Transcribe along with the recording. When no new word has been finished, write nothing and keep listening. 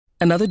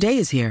Another day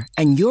is here,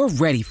 and you're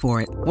ready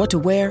for it. What to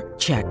wear?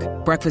 Check.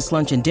 Breakfast,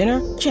 lunch, and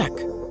dinner? Check.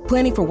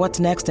 Planning for what's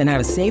next and how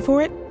to save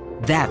for it?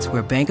 That's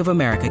where Bank of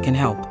America can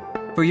help.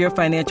 For your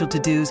financial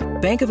to-dos,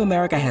 Bank of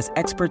America has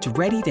experts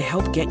ready to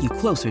help get you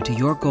closer to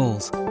your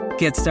goals.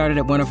 Get started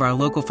at one of our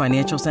local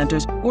financial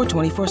centers or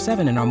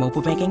 24/7 in our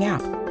mobile banking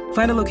app.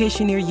 Find a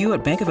location near you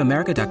at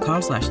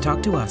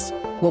bankofamerica.com/talktous.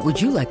 What would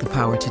you like the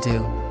power to do?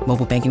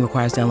 Mobile banking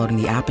requires downloading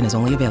the app and is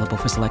only available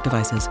for select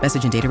devices.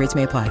 Message and data rates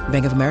may apply.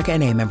 Bank of America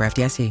N.A., member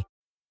FDIC.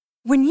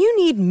 When you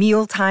need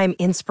mealtime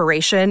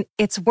inspiration,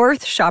 it's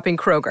worth shopping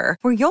Kroger,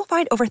 where you'll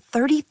find over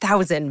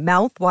 30,000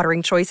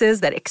 mouth-watering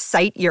choices that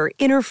excite your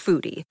inner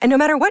foodie. And no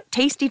matter what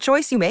tasty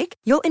choice you make,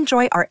 you'll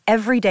enjoy our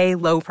everyday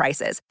low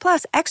prices,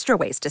 plus extra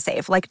ways to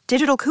save, like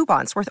digital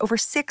coupons worth over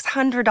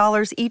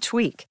 $600 each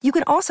week. You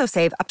can also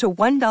save up to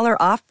 $1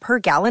 off per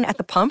gallon at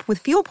the pump with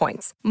fuel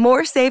points.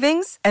 More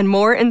savings and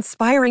more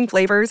inspiring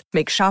flavors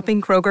make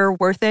shopping Kroger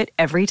worth it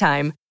every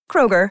time.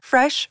 Kroger,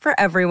 fresh for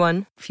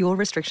everyone. Fuel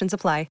restrictions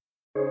apply.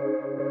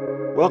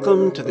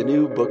 Welcome to the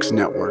New Books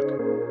Network.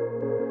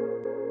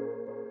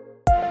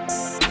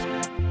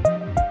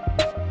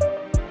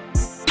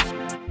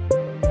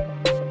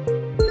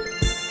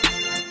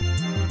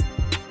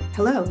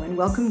 Hello, and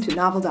welcome to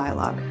Novel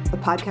Dialogue, a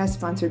podcast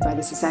sponsored by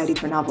the Society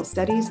for Novel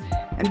Studies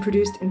and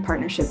produced in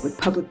partnership with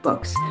Public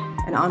Books,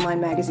 an online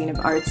magazine of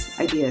arts,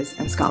 ideas,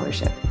 and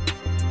scholarship.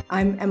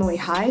 I'm Emily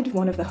Hyde,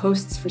 one of the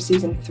hosts for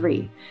Season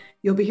 3.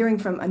 You'll be hearing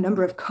from a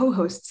number of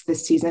co-hosts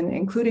this season,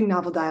 including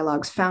Novel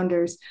Dialogue's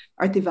founders,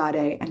 Arti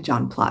Vade and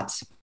John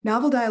Plotz.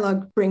 Novel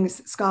Dialogue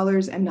brings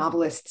scholars and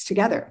novelists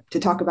together to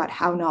talk about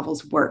how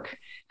novels work,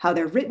 how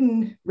they're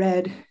written,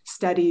 read,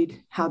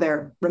 studied, how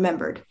they're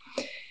remembered.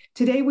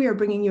 Today, we are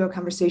bringing you a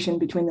conversation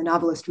between the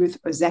novelist Ruth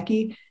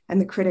Ozeki and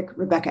the critic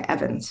Rebecca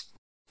Evans.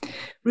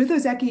 Ruth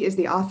Ozeki is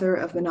the author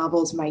of the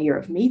novels My Year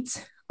of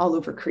Meats, All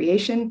Over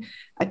Creation,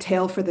 A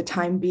Tale for the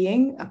Time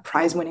Being, a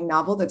prize-winning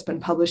novel that's been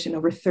published in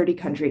over 30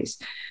 countries.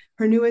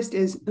 Her newest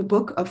is The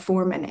Book of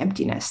Form and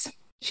Emptiness.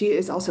 She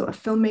is also a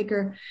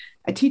filmmaker,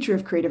 a teacher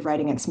of creative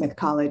writing at Smith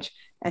College,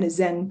 and a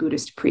Zen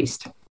Buddhist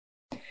priest.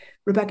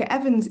 Rebecca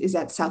Evans is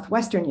at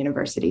Southwestern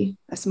University,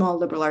 a small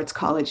liberal arts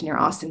college near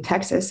Austin,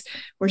 Texas,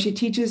 where she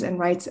teaches and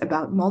writes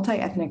about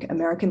multi-ethnic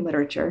American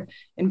literature,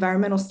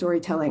 environmental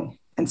storytelling,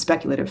 and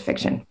speculative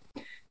fiction.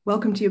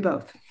 Welcome to you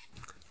both.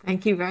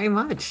 Thank you very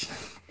much.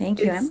 Thank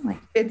you, Emily.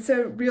 It's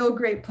a real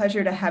great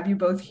pleasure to have you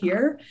both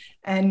here.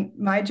 And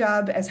my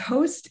job as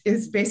host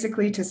is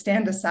basically to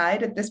stand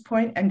aside at this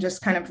point and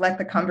just kind of let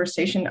the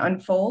conversation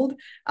unfold.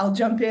 I'll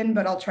jump in,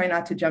 but I'll try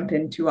not to jump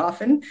in too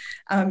often.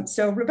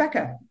 So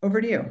Rebecca,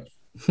 over to you.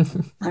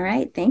 All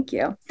right, thank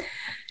you.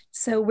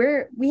 So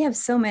we have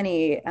so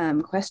many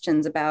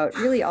questions about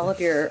really all of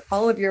your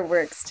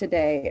works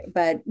today,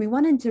 but we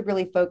wanted to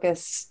really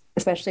focus,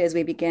 especially as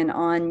we begin,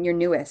 on your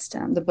newest,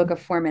 The Book of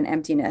Form and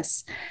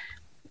Emptiness.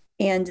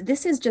 And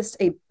this is just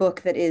a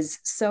book that is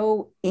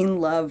so in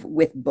love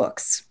with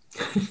books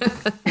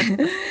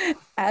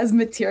as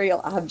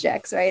material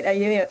objects, right?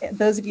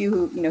 Those of you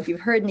who, if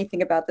you've heard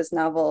anything about this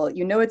novel,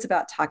 it's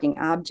about talking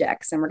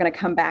objects, and we're going to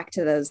come back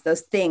to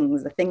those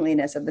things, the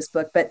thingliness of this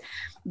book. But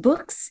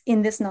books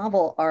in this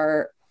novel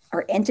are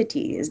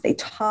entities. They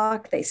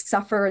talk, they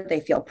suffer,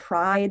 they feel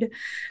pride.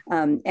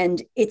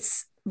 And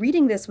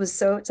reading this was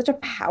such a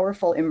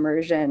powerful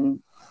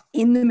immersion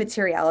in the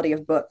materiality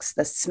of books,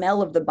 the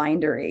smell of the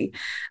bindery.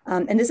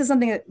 And this is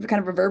something that kind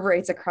of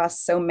reverberates across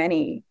so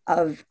many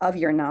of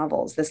your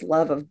novels, this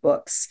love of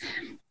books.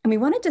 And we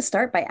wanted to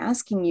start by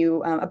asking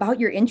you about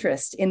your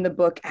interest in the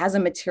book as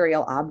a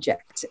material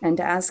object, and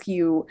to ask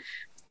you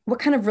what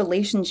kind of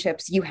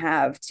relationships you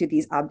have to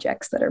these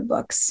objects that are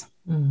books.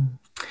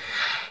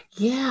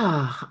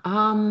 Yeah.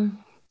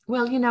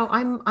 Well,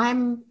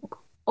 I'm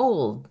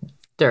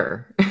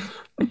older.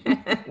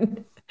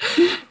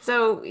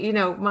 So,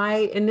 my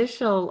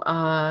initial,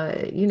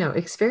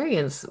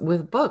 experience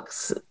with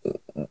books,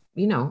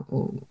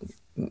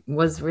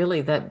 was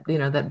really that,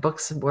 that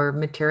books were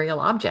material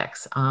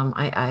objects.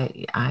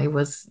 I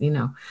was,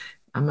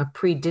 I'm a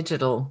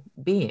pre-digital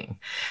being.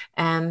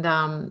 And,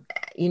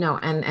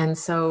 and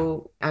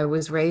so I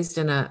was raised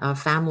in a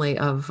family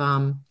of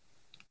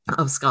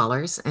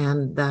scholars,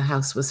 and the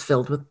house was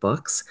filled with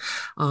books.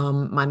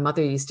 My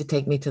mother used to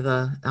take me to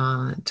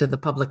the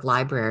public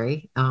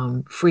library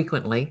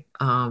frequently.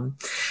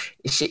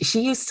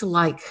 She used to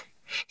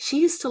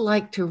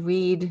like to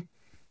read,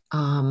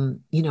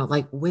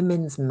 like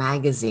women's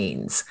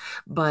magazines,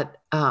 but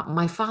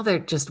my father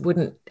just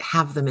wouldn't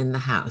have them in the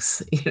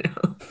house,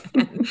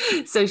 And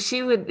so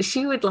she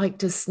would like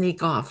to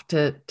sneak off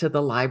to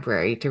the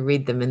library to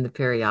read them in the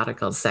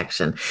periodical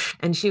section,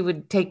 and she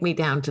would take me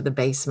down to the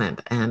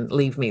basement and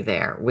leave me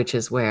there, which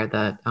is where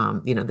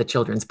the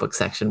children's book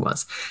section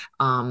was,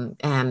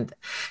 and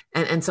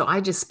so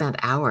I just spent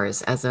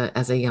hours as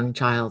a young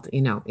child,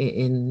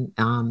 in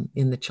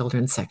the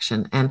children's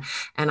section, and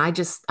I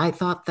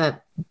thought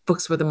that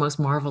books were the most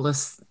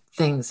marvelous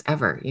things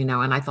ever,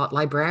 and I thought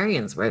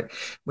librarians were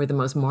the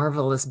most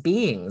marvelous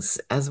beings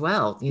as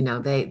well.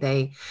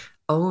 They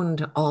owned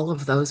all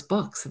of those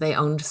books. They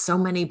owned so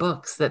many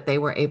books that they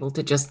were able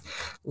to just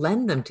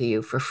lend them to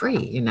you for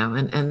free,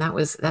 and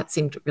that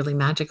seemed really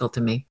magical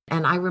to me.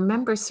 And I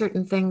remember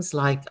certain things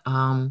like,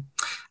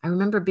 I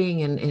remember being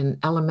in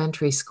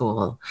elementary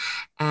school,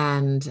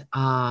 and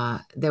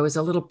there was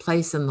a little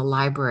place in the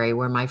library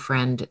where my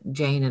friend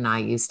Jane and I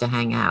used to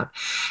hang out.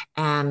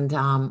 And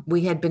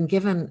we had been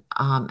given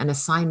an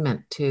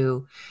assignment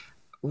to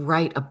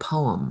write a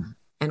poem.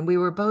 And we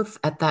were both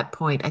at that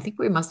point, I think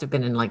we must have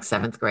been in like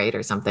 7th grade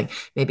or something,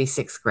 maybe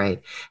 6th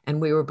grade. And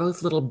we were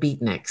both little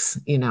beatniks,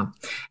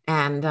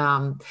 And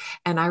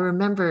I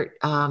remember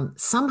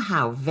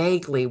somehow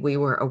vaguely we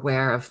were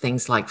aware of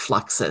things like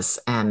Fluxus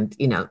and,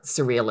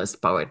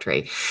 surrealist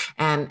poetry.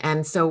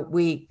 And so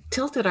we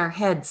tilted our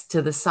heads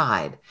to the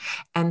side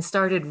and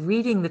started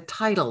reading the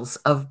titles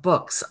of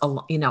books,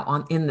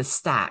 in the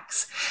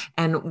stacks.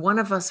 And one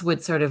of us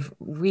would sort of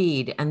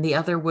read and the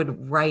other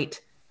would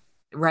write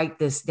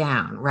this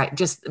down, right?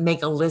 Just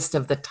make a list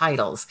of the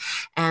titles.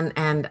 And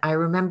I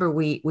remember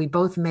we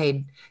both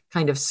made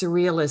kind of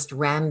surrealist,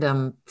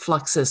 random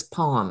Fluxus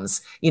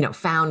poems,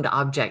 found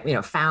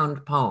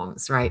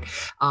poems, right?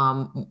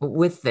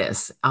 With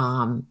this,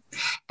 and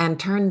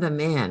turned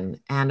them in.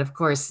 And of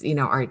course,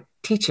 our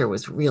teacher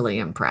was really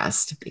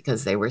impressed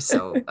because they were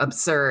so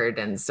absurd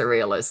and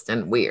surrealist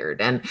and weird.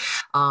 And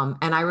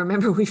I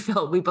remember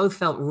we both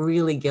felt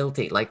really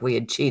guilty, like we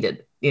had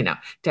cheated,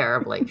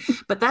 terribly.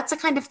 But that's the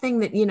kind of thing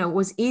that,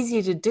 was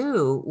easy to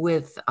do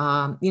with,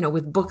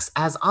 with books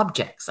as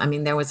objects. I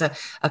mean, there was a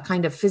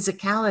kind of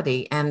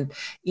physicality and,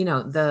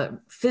 the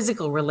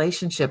physical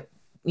relationship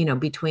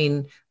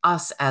between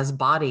us as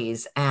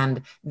bodies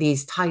and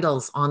these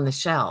titles on the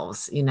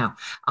shelves,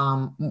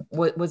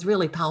 was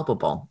really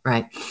palpable,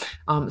 right?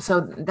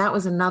 So that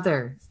was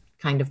another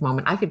kind of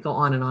moment. I could go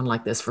on and on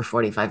like this for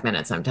 45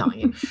 minutes, I'm telling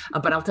you,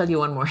 but I'll tell you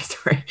one more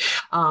story.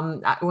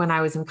 When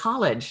I was in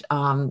college,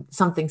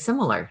 something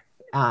similar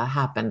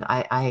happened.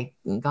 I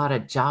got a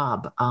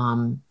job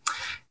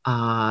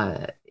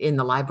in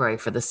the library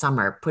for the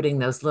summer, putting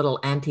those little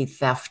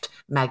anti-theft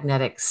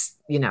magnetics,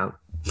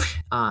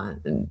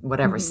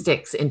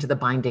 sticks into the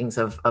bindings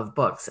of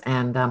books.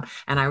 And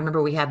I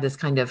remember we had this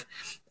kind of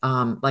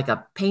like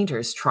a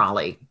painter's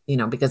trolley,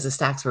 because the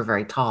stacks were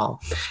very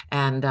tall.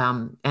 And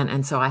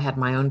so I had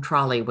my own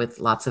trolley with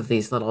lots of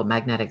these little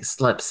magnetic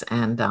slips.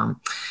 And,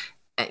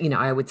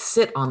 I would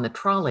sit on the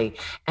trolley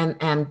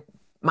and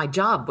my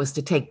job was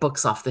to take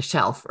books off the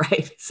shelf,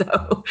 right?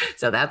 So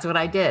that's what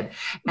I did.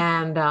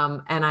 And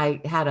I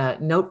had a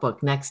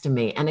notebook next to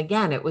me. And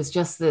again, it was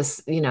just this,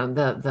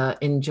 the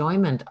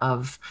enjoyment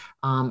of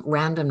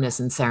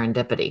randomness and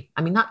serendipity.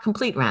 I mean, not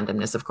complete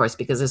randomness, of course,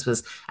 because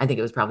I think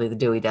it was probably the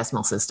Dewey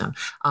Decimal System.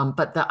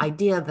 But the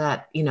idea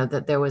that,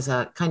 that there was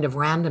a kind of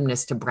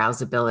randomness to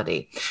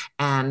browsability.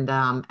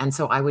 And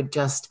so I would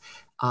just,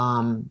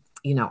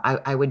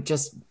 I would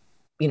just,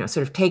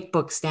 sort of take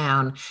books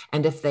down.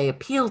 And if they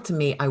appealed to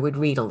me, I would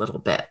read a little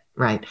bit,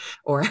 right?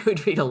 Or I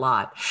would read a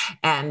lot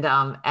and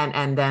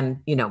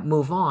then,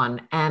 move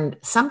on. And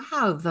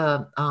somehow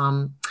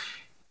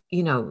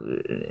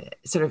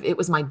sort of, it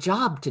was my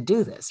job to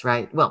do this,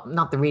 right? Well,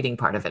 not the reading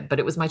part of it, but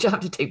it was my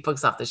job to take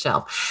books off the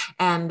shelf.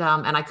 And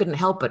I couldn't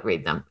help but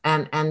read them.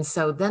 And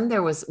so then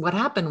what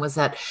happened was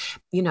that,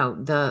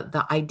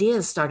 the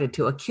ideas started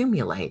to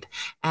accumulate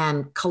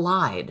and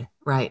collide,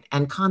 right,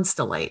 and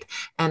constellate.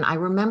 And I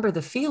remember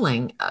the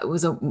feeling, it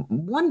was a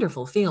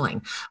wonderful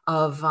feeling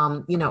of,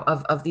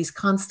 of these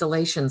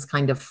constellations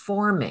kind of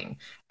forming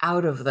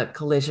out of the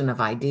collision of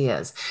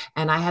ideas.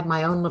 And I had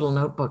my own little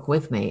notebook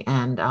with me.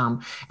 And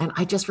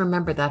I just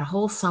remember that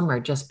whole summer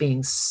just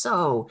being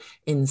so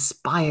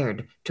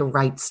inspired to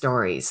write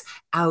stories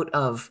out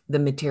of the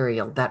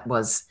material that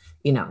was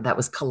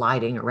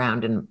colliding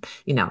around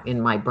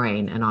in my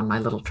brain and on my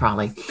little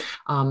trolley.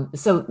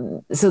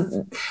 So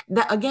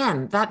that,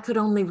 again, that could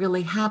only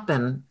really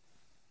happen.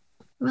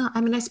 Well,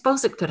 I mean, I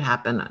suppose it could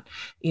happen,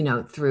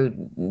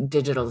 through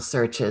digital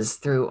searches,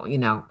 through,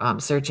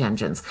 search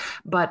engines,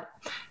 but,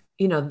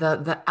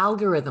 the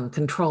algorithm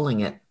controlling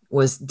it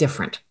was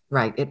different,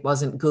 right? It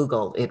wasn't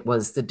Google, it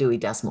was the Dewey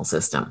Decimal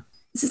System.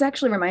 This is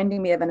actually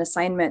reminding me of an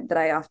assignment that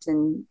I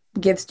often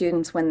give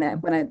students when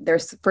they're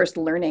first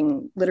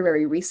learning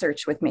literary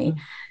research with me.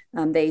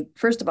 They,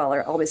 first of all,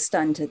 are always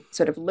stunned to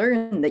sort of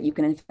learn that you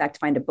can, in fact,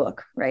 find a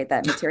book, right?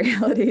 That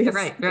materiality is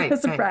a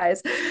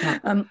surprise. Right.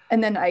 Yeah.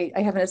 And then I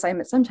have an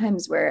assignment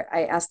sometimes where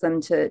I ask them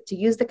to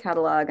use the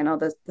catalog and all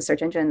the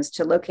search engines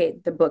to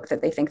locate the book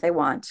that they think they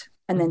want,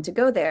 and then to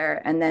go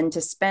there and then to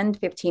spend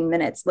 15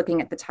 minutes looking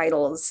at the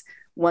titles,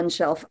 one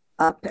shelf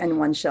up and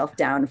one shelf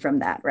down from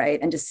that, right?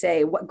 And to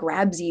say, what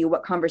grabs you?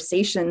 What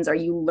conversations are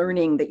you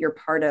learning that you're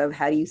part of?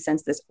 How do you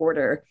sense this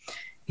order?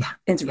 Yeah.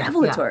 It's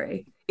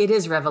revelatory. Yeah. It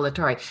is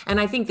revelatory. And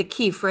I think the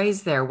key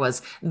phrase there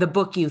was the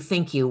book you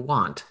think you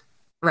want,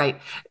 right?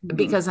 Mm-hmm.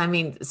 Because I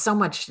mean, so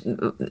much,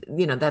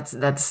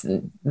 that's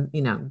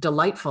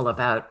delightful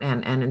about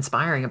and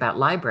inspiring about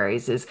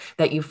libraries is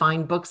that you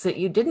find books that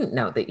you didn't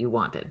know that you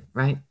wanted,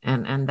 right?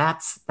 And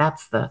that's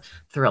the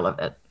thrill of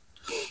it.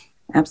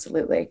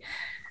 Absolutely.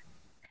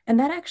 And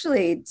that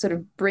actually sort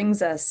of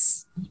brings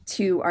us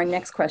to our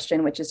next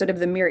question, which is sort of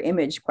the mirror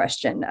image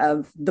question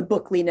of the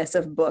bookliness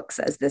of books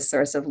as this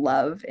source of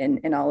love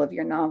in all of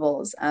your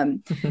novels.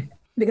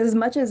 Because as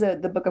much as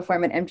the Book of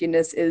Form and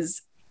Emptiness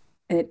is,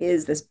 and it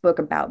is this book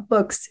about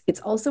books, it's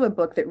also a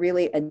book that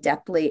really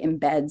adeptly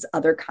embeds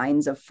other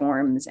kinds of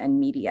forms and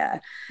media.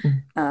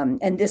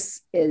 And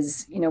this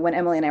is, when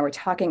Emily and I were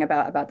talking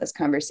about this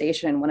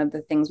conversation, one of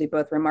the things we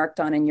both remarked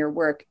on in your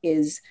work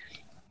is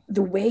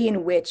the way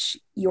in which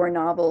your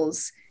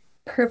novels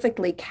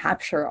perfectly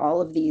capture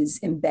all of these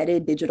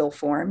embedded digital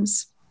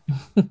forms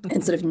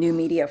and sort of new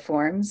media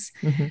forms,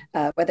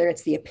 whether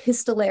it's the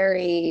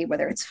epistolary,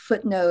 whether it's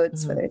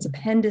footnotes, whether it's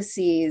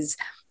appendices,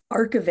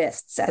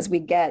 archivists, as we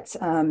get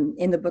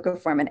in the Book of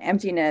Form and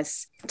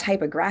Emptiness,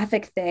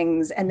 typographic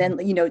things. And then,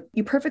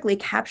 you perfectly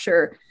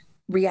capture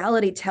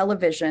reality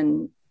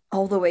television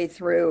all the way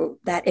through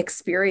that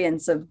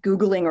experience of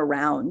Googling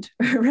around,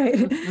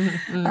 right?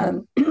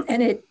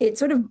 And it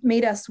sort of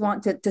made us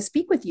want to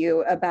speak with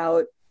you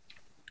about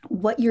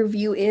what your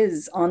view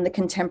is on the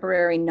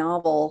contemporary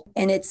novel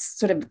and its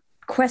sort of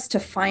quest to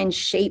find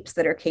shapes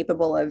that are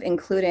capable of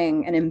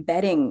including and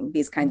embedding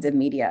these kinds of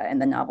media in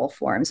the novel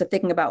form. So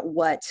thinking about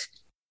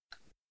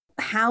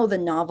how the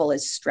novel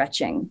is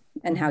stretching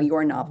and how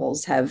your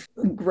novels have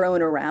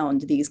grown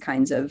around these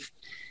kinds of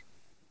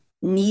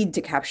need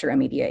to capture a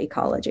media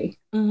ecology.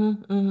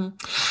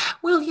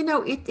 Well,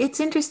 it's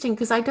interesting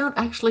because I don't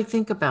actually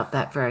think about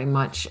that very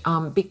much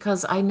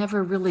because I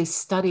never really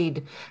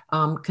studied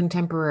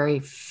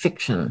contemporary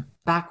fiction.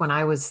 Back when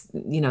I was,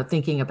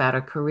 thinking about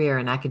a career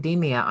in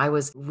academia, I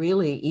was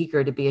really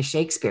eager to be a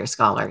Shakespeare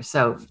scholar.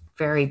 So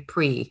very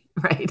pre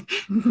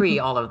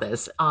all of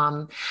this.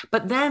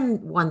 But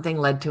then one thing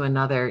led to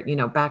another,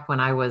 back when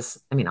I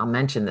was, I'll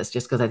mention this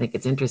just because I think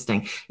it's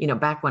interesting.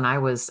 Back when I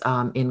was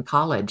in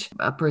college,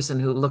 a person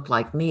who looked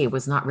like me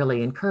was not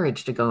really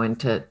encouraged to go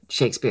into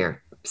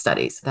Shakespeare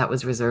studies. That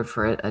was reserved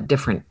for a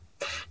different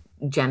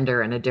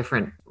gender and a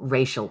different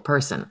racial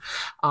person.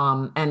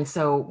 And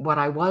so what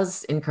I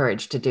was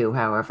encouraged to do,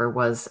 however,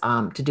 was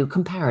to do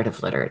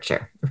comparative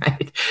literature,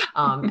 right?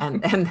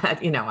 And that,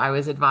 I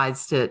was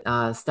advised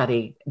to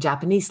study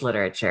Japanese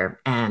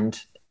literature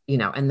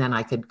and then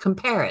I could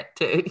compare it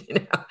to,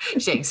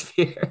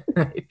 Shakespeare.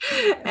 Right?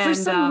 For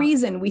some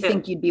reason, we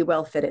think you'd be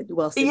well suited.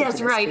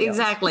 Yes, right, field.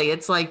 Exactly.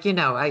 It's like,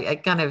 I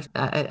kind of,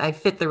 I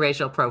fit the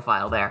racial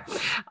profile there.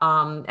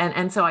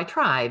 And so I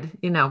tried,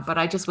 but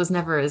I just was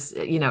never as,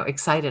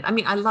 excited.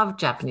 I loved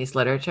Japanese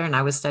literature and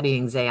I was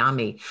studying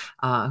Zeami,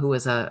 who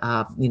was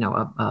a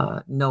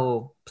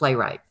no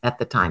playwright at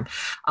the time.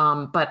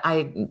 But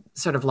I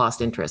sort of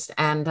lost interest.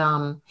 And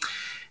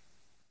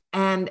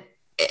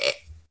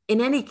in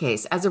any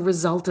case, as a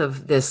result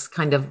of this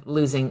kind of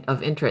losing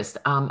of interest,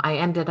 I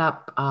ended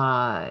up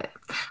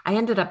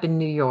in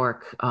New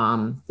York.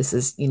 This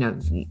is,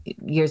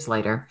 years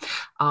later,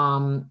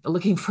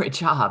 looking for a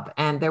job,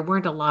 and there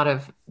weren't a lot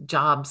of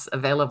jobs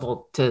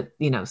available to,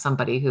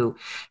 somebody who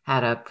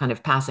had a kind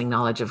of passing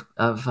knowledge of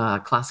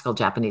classical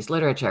Japanese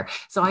literature.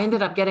 So I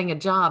ended up getting a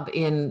job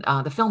in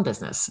the film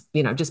business,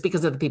 just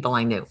because of the people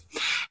I knew,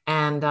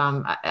 and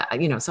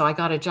so I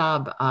got a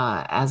job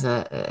as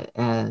a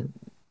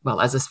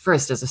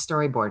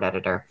storyboard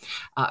editor,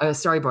 a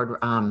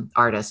storyboard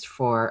artist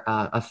for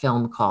a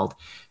film called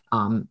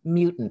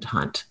Mutant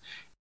Hunt.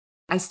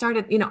 I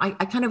started,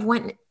 I kind of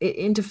went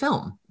into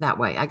film that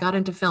way. I got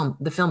into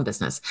the film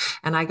business,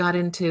 and I got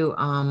into,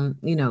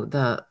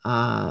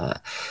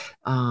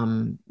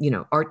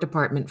 art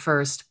department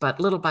first, but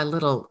little by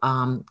little,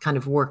 kind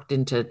of worked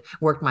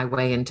my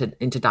way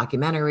into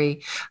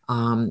documentary.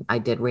 I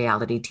did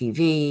reality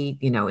TV,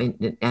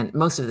 and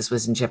most of this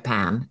was in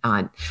Japan,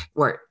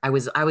 where I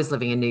was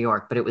living in New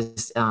York, but it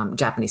was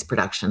Japanese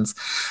productions.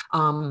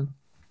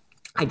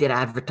 I did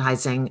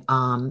advertising,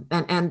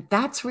 and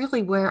that's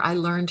really where I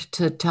learned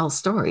to tell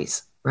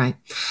stories, right?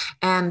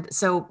 And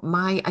so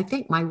I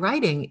think my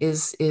writing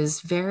is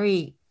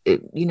very,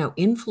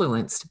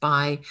 influenced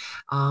by,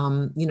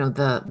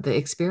 the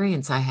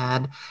experience I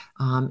had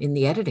in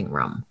the editing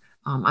room.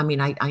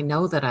 I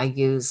know that I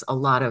use a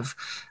lot of,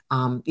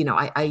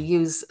 I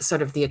use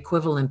sort of the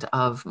equivalent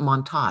of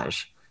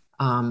montage.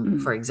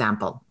 For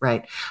example,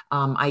 right?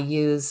 I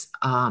use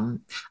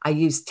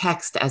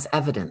text as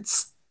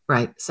evidence.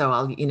 Right. So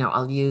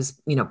I'll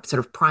use, sort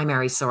of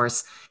primary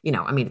source,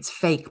 it's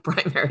fake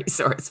primary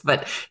source,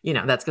 but,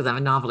 that's because I'm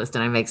a novelist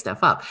and I make stuff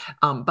up.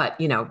 But,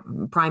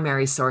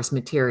 primary source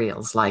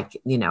materials like,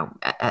 in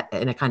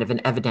a kind of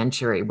an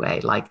evidentiary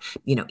way, like,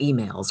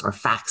 emails or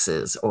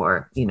faxes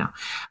or,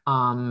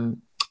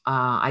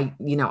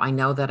 I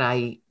know that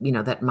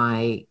that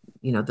my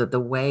the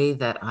way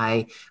that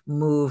I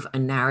move a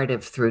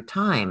narrative through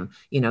time,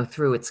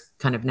 through its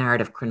kind of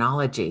narrative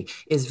chronology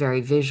is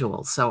very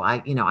visual. So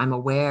I'm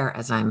aware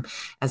as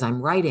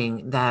I'm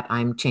writing that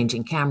I'm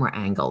changing camera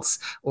angles,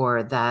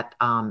 or that,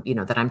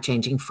 that I'm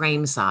changing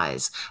frame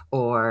size,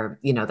 or,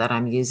 that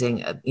I'm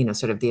using,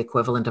 sort of the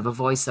equivalent of a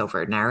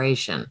voiceover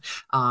narration.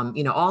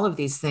 All of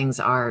these things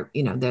are,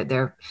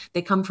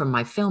 they come from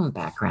my film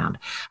background.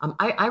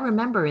 I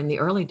remember in the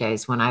early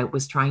days when I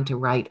was trying to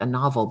write a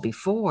novel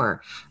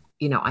before,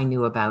 I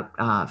knew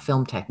about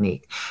film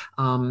technique,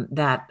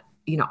 that,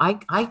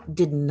 I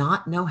did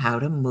not know how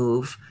to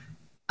move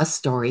a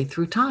story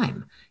through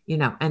time,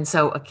 and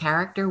so a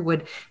character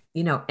would,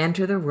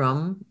 enter the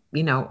room,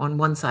 on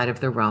one side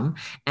of the room,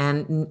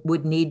 and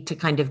would need to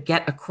kind of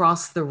get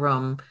across the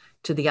room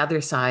to the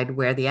other side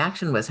where the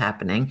action was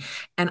happening.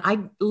 And I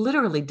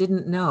literally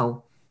didn't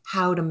know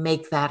how to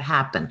make that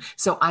happen.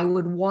 So I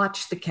would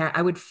watch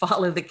I would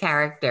follow the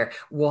character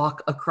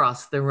walk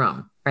across the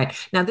room. Right.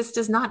 Now, this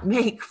does not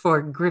make for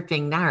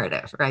gripping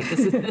narrative, right? This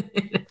is,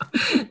 and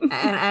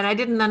I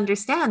didn't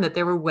understand that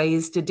there were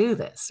ways to do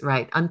this,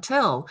 right?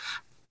 Until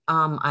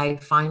I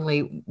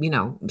finally,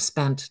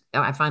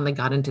 I finally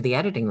got into the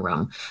editing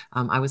room.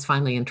 I was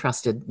finally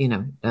entrusted,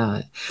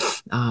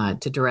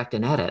 to direct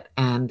and edit.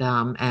 And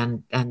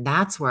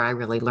that's where I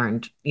really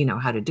learned,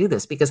 how to do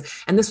this,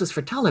 and this was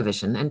for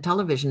television, and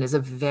television is a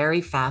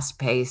very fast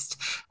paced,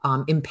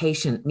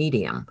 impatient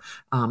medium.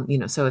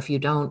 So if you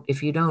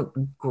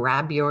don't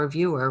grab your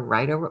viewer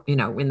right over,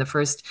 in the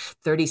first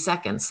 30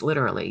 seconds,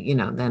 literally,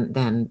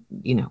 then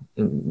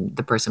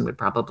the person would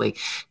probably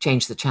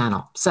change the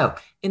channel. So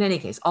in any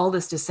case, all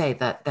this to say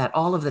that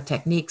all of the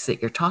techniques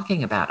that you're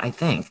talking about, I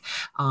think,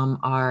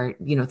 are,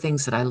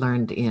 things that I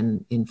learned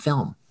in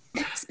film.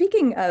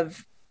 Speaking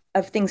of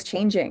things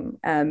changing,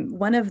 I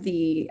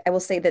will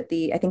say that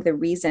I think the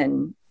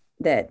reason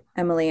that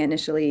Emily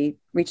initially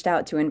reached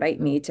out to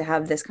invite me to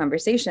have this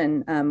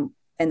conversation,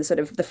 and sort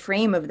of the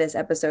frame of this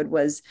episode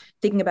was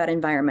thinking about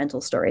environmental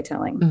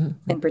storytelling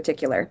in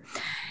particular.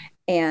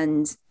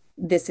 And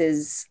this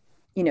is,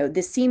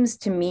 this seems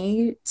to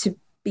me to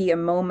be a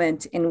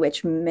moment in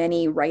which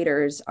many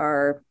writers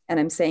are, and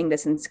I'm saying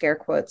this in scare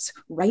quotes,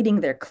 writing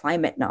their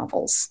climate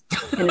novels.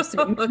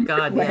 Oh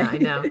God, yeah, I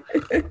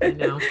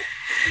know.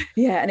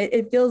 Yeah, and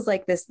it feels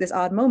like this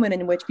odd moment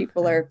in which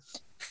people are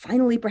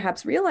finally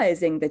perhaps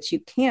realizing that you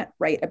can't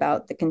write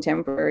about the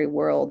contemporary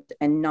world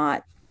and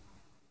not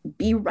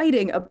be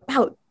writing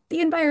about the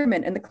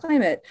environment and the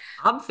climate.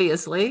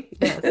 Obviously.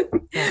 Yes.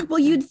 Yeah. Well,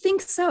 you'd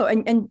think so.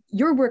 And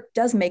your work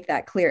does make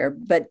that clear,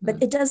 but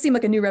it does seem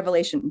like a new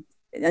revelation,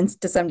 and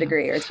to some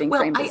degree, or it's being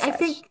framed as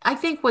such. I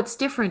think what's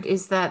different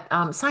is that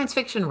science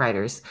fiction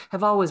writers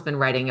have always been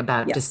writing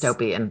about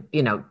dystopian,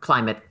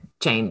 climate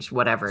change,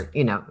 whatever,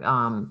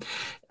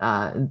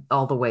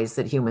 all the ways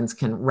that humans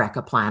can wreck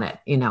a planet,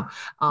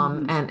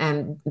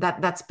 and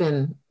that's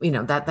been,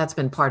 that's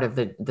been part of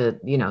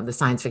the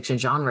science fiction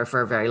genre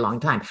for a very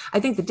long time. I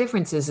think the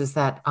difference is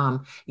that,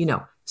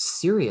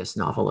 serious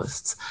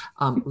novelists,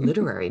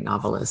 literary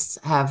novelists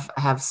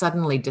have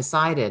suddenly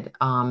decided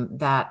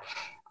that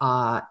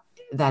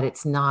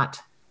it's not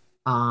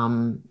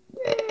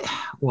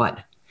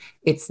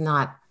it's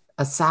not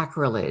a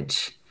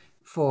sacrilege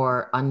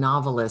for a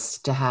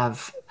novelist to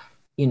have,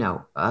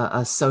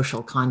 a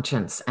social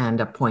conscience and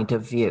a point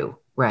of view,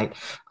 right?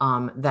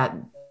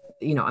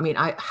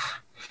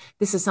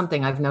 This is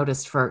something I've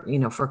noticed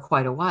for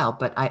quite a while,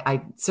 but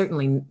I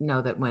certainly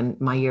know that when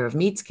My Year of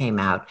Meats came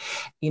out,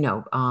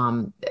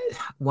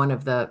 one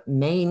of the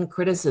main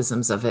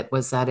criticisms of it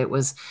was that it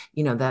was,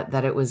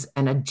 that it was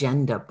an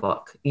agenda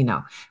book.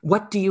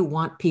 What do you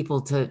want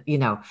people to,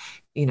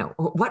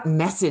 what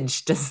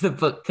message does the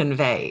book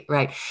convey,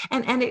 right?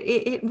 And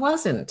it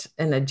wasn't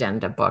an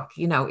agenda book.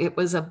 It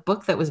was a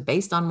book that was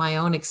based on my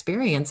own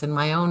experience and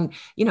my own,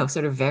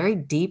 sort of very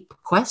deep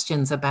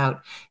questions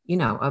about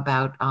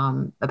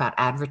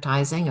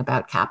advertising,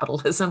 about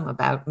capitalism,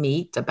 about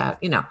meat,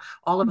 about,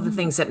 all of the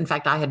things that, in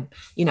fact, I had,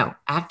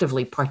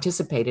 actively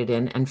participated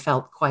in and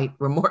felt quite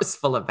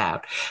remorseful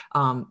about.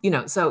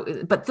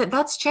 But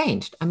that's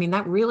changed. I mean,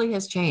 that really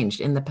has changed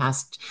in the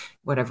past,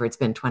 whatever it's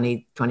been,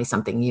 20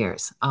 something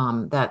years.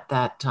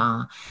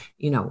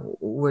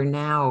 We're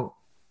now,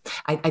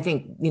 I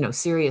think,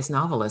 serious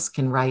novelists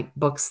can write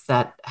books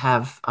that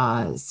have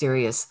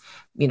serious,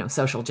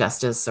 social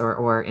justice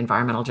or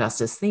environmental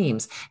justice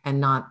themes, and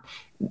not,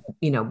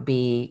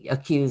 be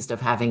accused of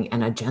having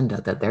an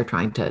agenda that they're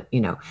trying to,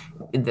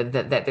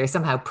 that they're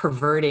somehow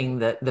perverting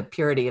the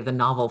purity of the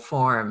novel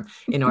form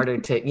in order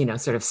to,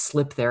 sort of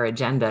slip their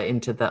agenda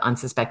into the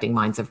unsuspecting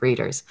minds of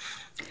readers,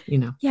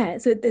 Yeah,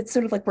 so it's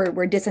sort of like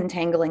we're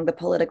disentangling the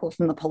political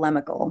from the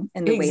polemical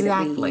in the way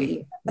that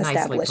we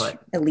establish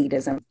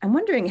elitism. I'm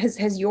wondering,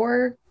 has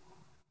your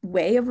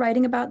way of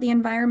writing about the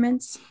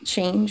environment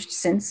changed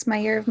since My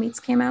Year of Meats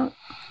came out?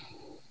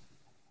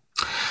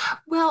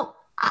 Well,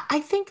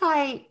 I think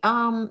My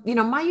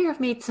Year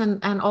of Meats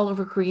and All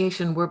Over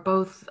Creation were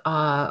both,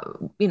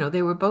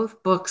 they were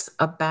both books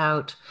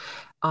about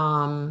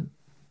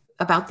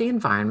about the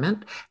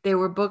environment. There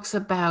were books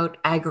about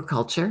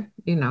agriculture,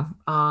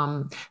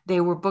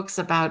 There were books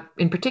about,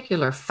 in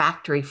particular,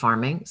 factory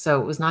farming.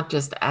 So it was not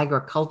just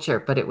agriculture,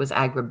 but it was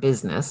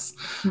agribusiness.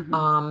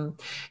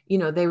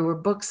 There were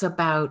books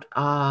about,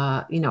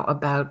 but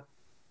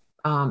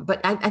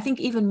I think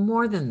even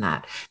more than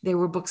that, there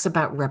were books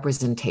about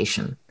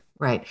representation.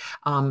 Right.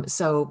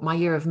 So My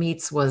Year of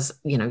Meats was,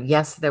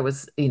 yes, there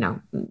was,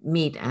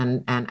 meat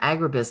and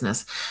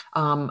agribusiness,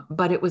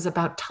 but it was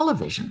about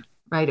television,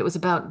 right? It was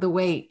about the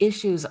way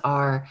issues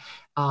are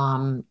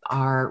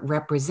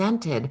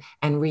represented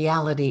and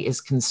reality is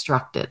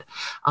constructed.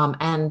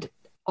 And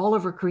All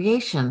Over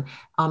Creation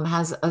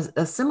has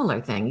a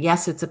similar thing.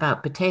 Yes, it's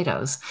about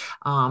potatoes.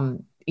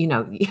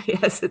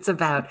 Yes, it's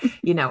about,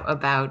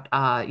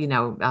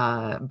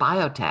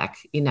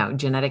 biotech,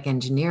 genetic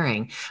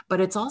engineering,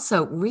 but it's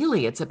also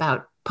really, it's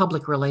about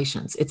public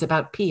relations. It's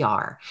about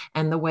PR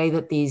and the way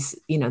that these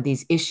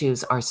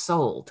issues are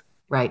sold,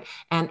 right?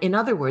 And in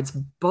other words,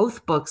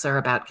 both books are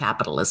about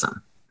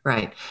capitalism.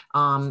 Right.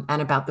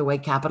 And about the way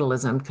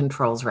capitalism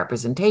controls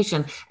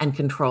representation and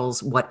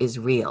controls what is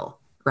real.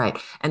 Right.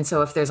 And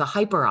so if there's a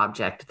hyper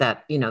object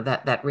that,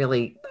 that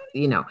really,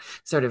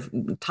 sort of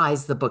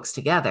ties the books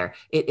together,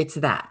 it's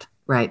that.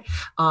 Right.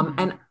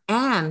 And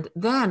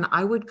then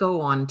I would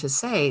go on to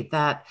say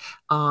that,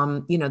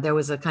 there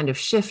was a kind of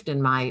shift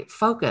in my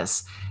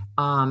focus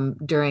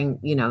during,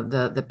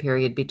 the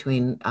period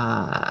between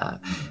All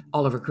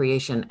Over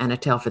Creation and A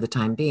Tale for the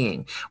Time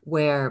Being,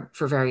 where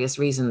for various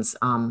reasons,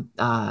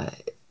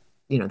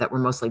 that were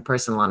mostly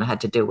personal and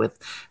had to do with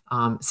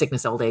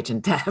sickness, old age,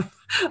 and death.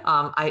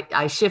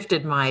 I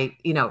shifted my,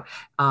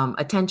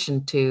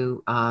 attention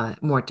to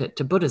more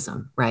to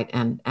Buddhism, right?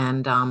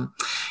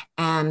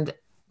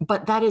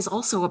 But that is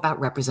also about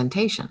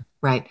representation,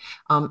 right?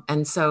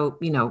 And so,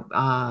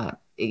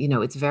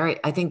 it's very.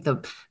 I think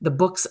the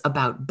books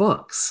about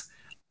books,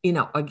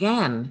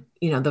 again,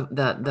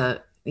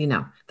 the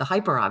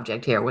hyper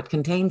object here, what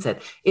contains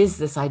it is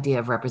this idea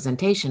of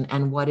representation.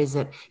 And what is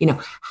it,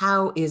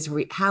 how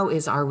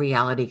is our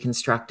reality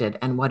constructed,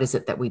 and what is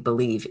it that we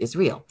believe is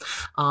real?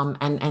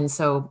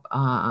 So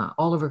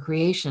All Over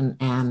Creation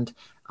and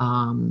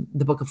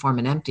the Book of Form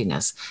and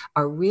Emptiness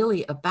are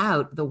really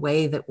about the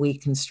way that we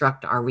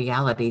construct our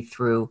reality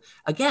through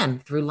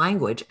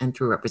language and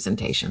through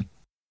representation.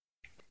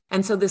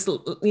 And so this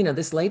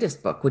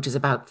latest book, which is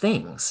about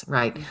things,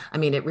 right? I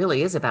mean, it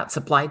really is about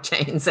supply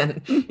chains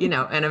and,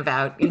 and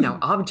about,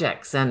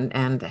 objects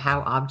and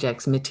how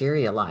objects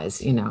materialize,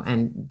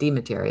 and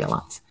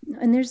dematerialize.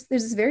 And there's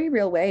this very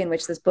real way in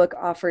which this book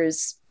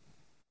offers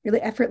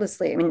really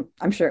effortlessly. I mean,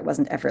 I'm sure it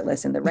wasn't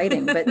effortless in the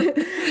writing, but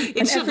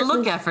it should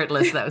look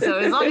effortless though. So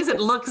as long as it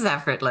looks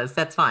effortless,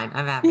 that's fine.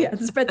 I'm happy. Yeah,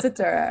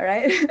 sprezzatura,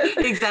 right?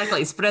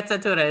 Exactly.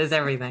 Sprezzatura is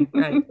everything,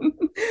 right?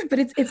 But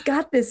it's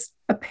got this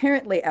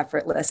apparently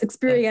effortless,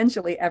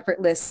 experientially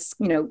effortless,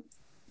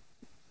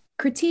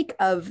 critique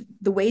of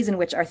the ways in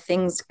which our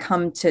things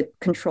come to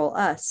control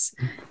us.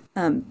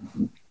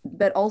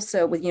 But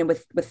also with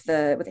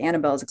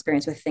Annabelle's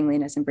experience with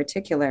thingliness in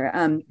particular.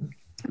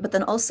 But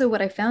then also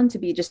what I found to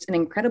be just an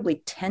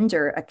incredibly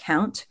tender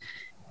account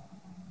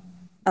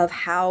of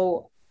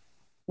how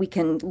we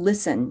can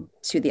listen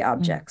to the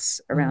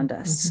objects around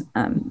us.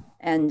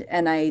 And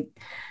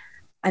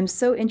I'm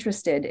so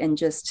interested in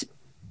just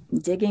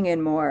digging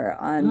in more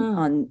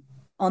on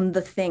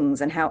the things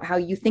and how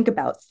you think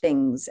about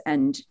things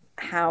and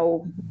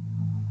how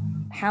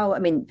I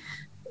mean,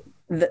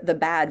 the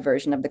bad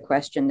version of the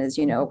question is,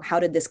 how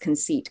did this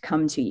conceit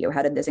come to you?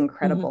 How did this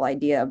incredible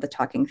idea of the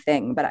talking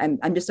thing? But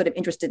I'm just sort of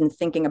interested in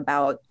thinking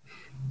about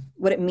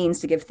what it means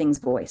to give things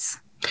voice.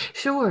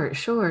 Sure.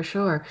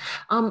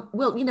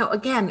 Well,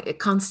 again, a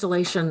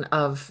constellation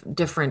of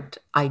different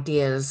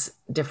ideas,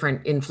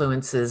 different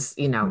influences,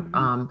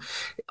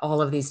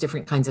 all of these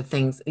different kinds of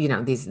things,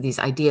 these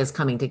ideas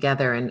coming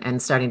together and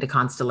starting to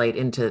constellate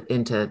into,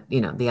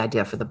 the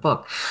idea for the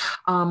book.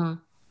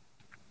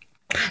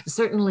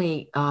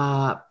 Certainly,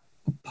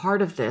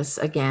 part of this,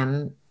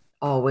 again,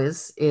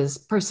 always is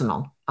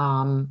personal.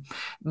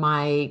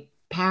 My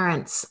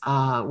parents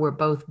were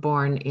both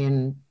born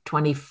in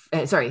my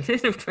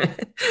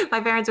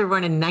parents were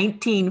born in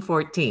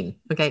 1914.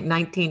 Okay,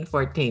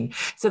 1914.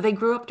 So they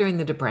grew up during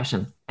the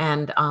Depression,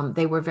 and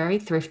they were very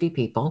thrifty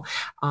people.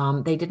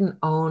 They didn't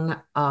own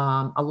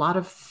a lot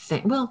of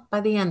things. Well,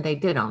 by the end, they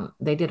did own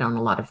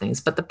a lot of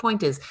things. But the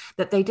point is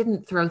that they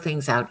didn't throw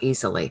things out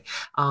easily.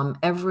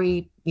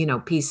 Every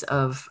piece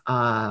of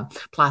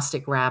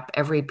plastic wrap,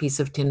 every piece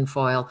of tin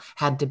foil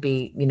had to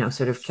be,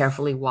 sort of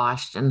carefully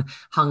washed and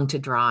hung to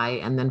dry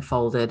and then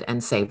folded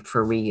and saved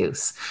for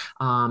reuse.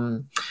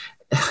 And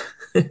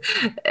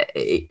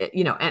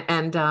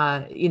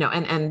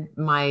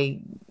my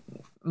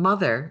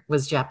mother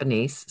was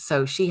Japanese,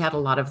 so she had a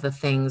lot of the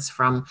things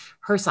from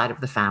her side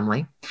of the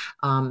family,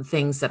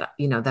 things that,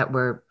 that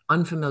were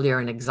unfamiliar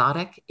and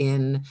exotic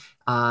in,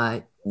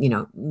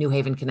 New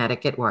Haven,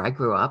 Connecticut, where I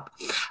grew up.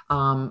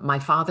 My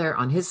father,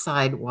 on his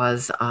side, he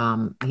was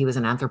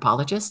an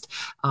anthropologist,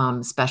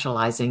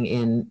 specializing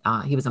in,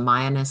 he was a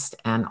Mayanist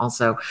and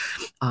also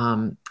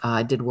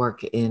did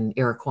work in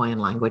Iroquoian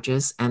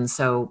languages. And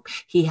so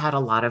he had a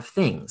lot of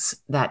things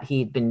that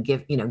he'd been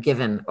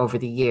given over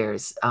the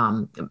years,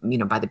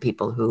 by the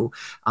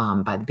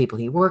people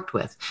he worked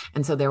with.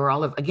 And so there were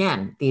all of,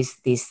 again, these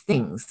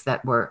things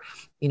that were,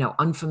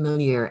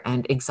 unfamiliar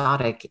and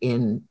exotic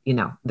in,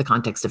 the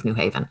context of New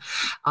Haven.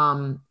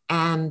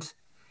 And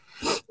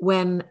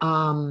when,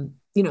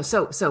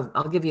 so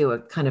I'll give you a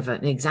kind of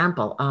an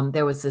example.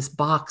 There was this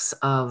box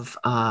of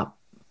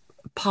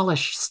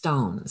polished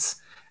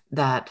stones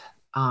that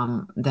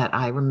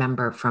I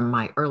remember from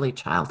my early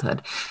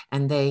childhood,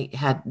 and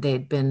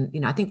they'd been,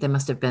 I think they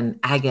must have been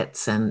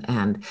agates and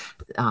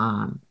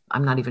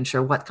I'm not even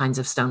sure what kinds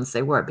of stones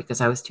they were because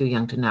I was too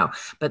young to know,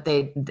 but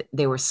they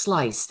were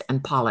sliced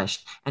and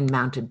polished and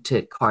mounted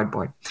to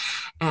cardboard,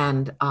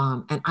 and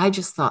I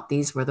just thought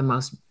these were the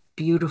most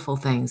beautiful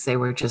things. They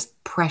were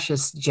just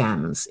precious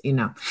gems,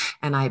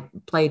 and I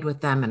played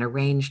with them and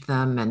arranged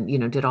them and,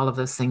 did all of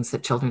those things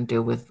that children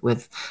do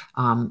with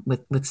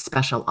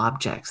special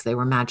objects. They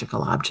were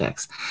magical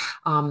objects.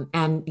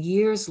 And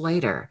years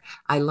later,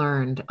 I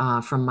learned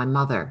from my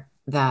mother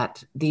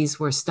that these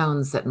were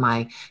stones that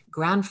my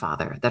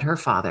grandfather, that her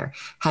father,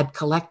 had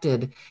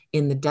collected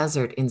in the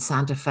desert in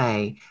Santa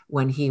Fe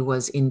when he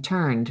was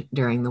interned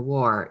during the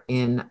war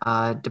in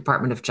a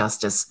Department of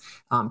Justice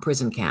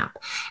prison camp.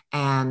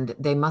 And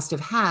they must have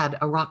had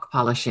a rock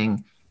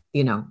polishing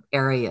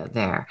area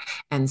there.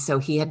 And so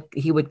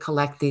he would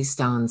collect these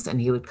stones and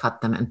he would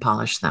cut them and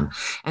polish them.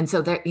 And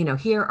so there,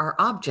 here are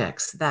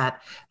objects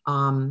that,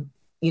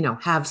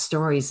 have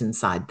stories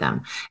inside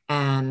them.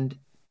 And,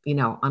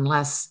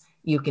 unless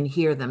you can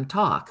hear them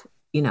talk,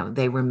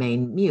 they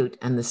remain mute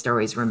and the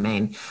stories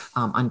remain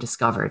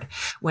undiscovered.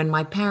 When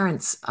my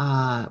parents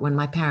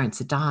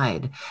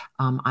died,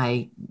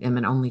 I am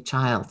an only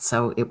child,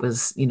 so it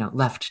was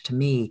left to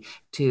me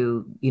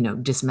to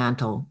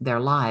dismantle their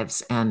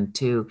lives and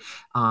to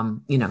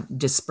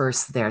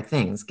disperse their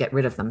things, get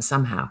rid of them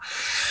somehow.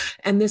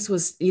 And this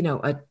was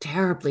a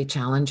terribly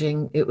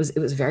challenging. It was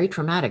very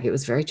traumatic. It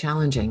was very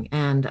challenging.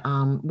 And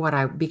what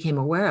I became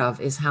aware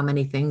of is how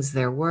many things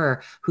there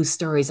were whose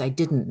stories I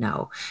didn't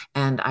know.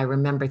 And I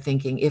remember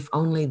thinking, if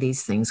only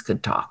these things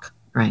could talk.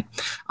 Right.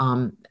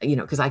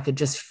 Because I could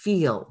just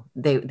feel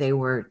they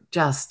were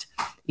just,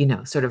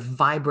 sort of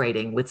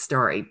vibrating with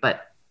story,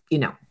 but,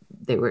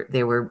 they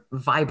were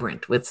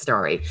vibrant with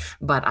story,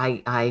 but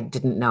I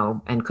didn't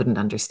know and couldn't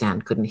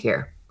understand, couldn't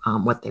hear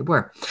what they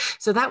were.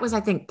 So that was, I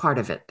think, part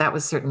of it. That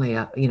was certainly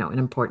an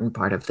important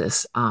part of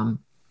this.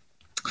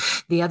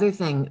 The other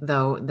thing,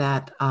 though,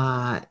 that,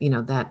 I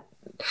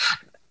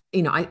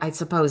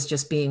suppose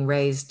just being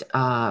raised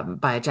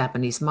by a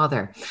Japanese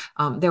mother,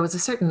 there was a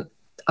certain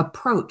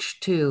approach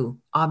to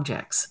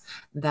objects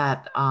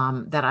that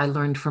I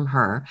learned from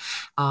her,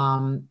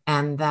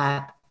 and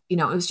that it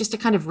was just a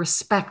kind of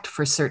respect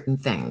for certain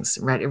things,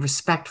 right? A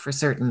respect for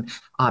certain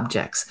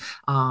objects.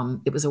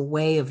 It was a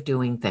way of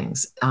doing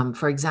things.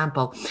 For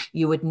example,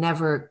 you would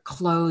never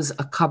close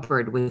a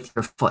cupboard with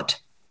your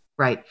foot.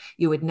 Right.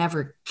 You would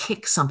never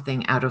kick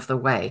something out of the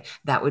way.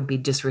 That would be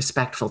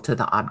disrespectful to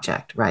the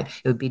object. Right.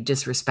 It would be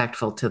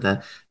disrespectful to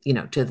the,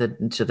 to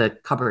the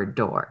cupboard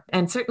door.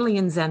 And certainly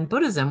in Zen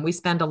Buddhism, we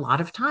spend a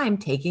lot of time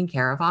taking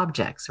care of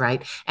objects.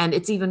 Right. And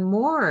it's even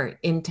more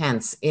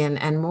intense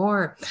and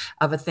more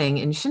of a thing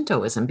in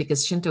Shintoism,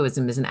 because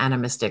Shintoism is an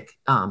animistic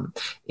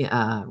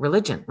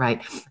religion.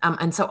 Right.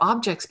 And so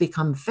objects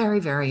become very,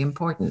 very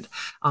important.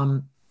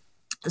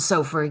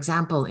 So, for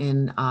example,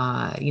 in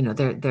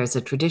there's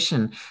a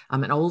tradition,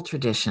 an old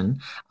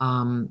tradition,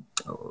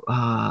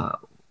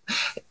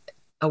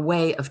 a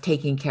way of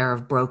taking care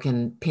of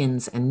broken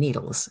pins and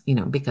needles,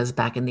 because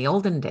back in the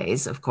olden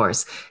days, of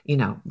course,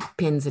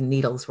 pins and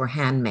needles were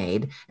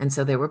handmade. And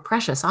so they were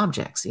precious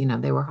objects,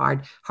 they were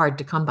hard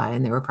to come by,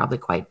 and they were probably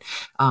quite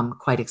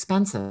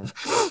expensive.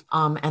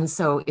 And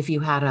so if you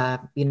had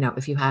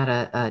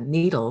a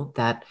needle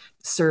that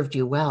served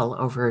you well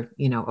over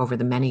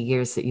the many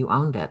years that you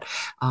owned it,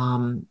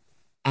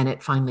 and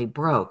it finally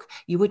broke,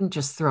 you wouldn't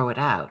just throw it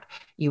out.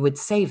 You would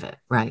save it,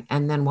 right?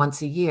 And then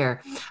once a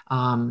year,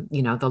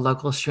 the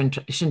local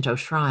Shinto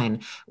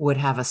shrine would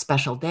have a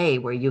special day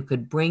where you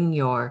could bring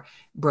your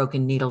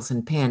broken needles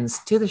and pins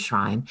to the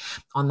shrine.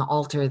 On the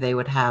altar, they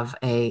would have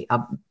a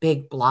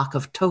big block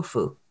of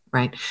tofu,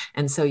 right?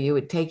 And so you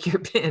would take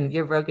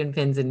your broken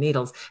pins and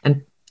needles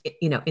and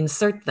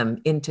insert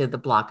them into the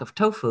block of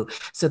tofu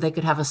so they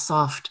could have a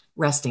soft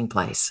resting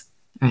place.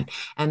 Right.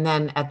 And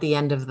then at the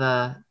end of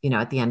the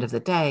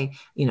day,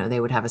 they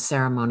would have a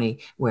ceremony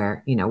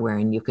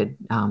wherein you could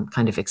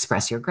kind of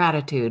express your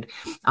gratitude.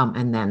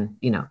 And then,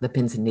 the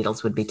pins and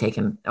needles would be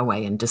taken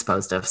away and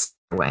disposed of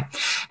away.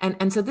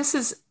 And so this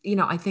is,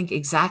 I think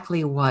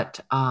exactly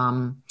what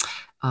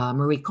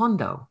Marie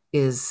Kondo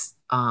is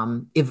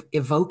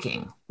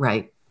evoking,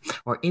 right,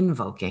 or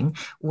invoking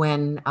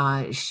when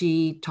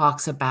she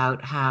talks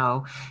about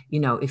how,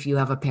 if you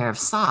have a pair of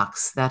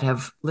socks that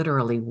have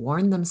literally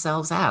worn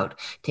themselves out,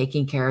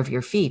 taking care of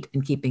your feet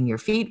and keeping your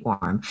feet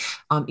warm,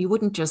 you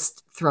wouldn't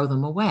just throw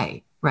them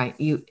away. Right.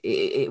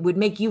 It would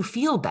make you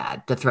feel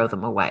bad to throw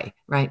them away.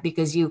 Right.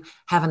 Because you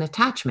have an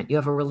attachment, you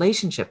have a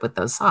relationship with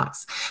those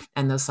socks,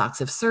 and those socks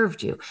have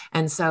served you.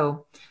 And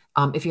so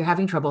if you're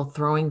having trouble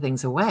throwing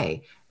things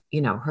away,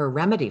 her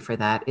remedy for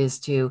that is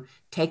to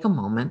take a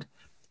moment,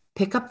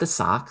 pick up the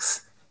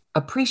socks,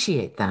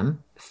 appreciate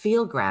them,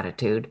 feel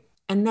gratitude,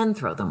 and then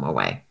throw them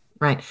away.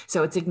 Right.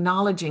 So it's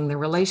acknowledging the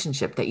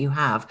relationship that you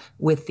have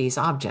with these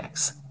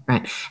objects.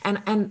 Right.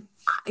 And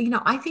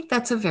I think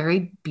that's a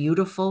very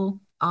beautiful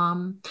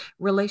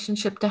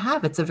relationship to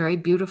have. It's a very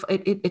beautiful,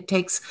 it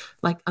takes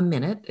like a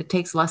minute, it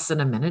takes less than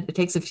a minute, it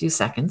takes a few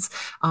seconds,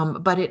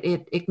 but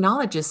it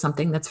acknowledges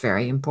something that's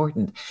very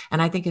important.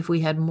 And I think if we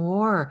had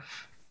more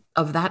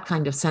of that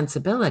kind of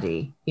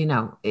sensibility,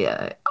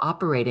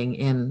 operating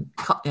in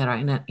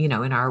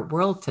our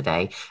world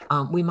today,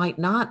 we might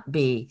not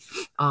be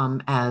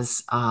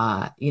as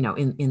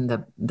in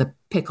the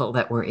pickle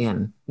that we're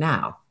in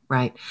now,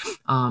 right?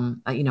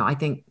 I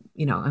think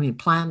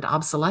planned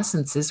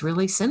obsolescence is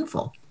really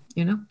sinful,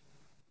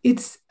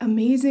 It's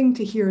amazing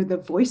to hear the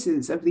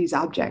voices of these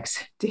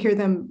objects, to hear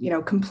them,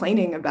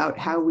 complaining about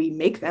how we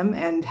make them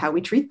and how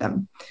we treat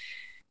them.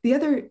 The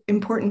other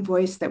important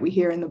voice that we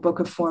hear in the Book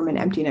of Form and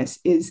Emptiness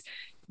is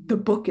the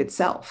book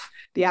itself,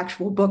 the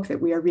actual book that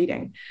we are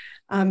reading.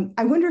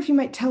 I wonder if you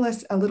might tell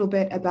us a little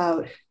bit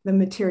about the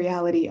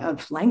materiality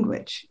of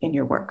language in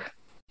your work.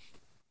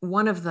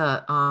 One of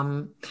the,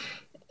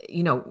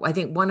 I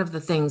think one of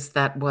the things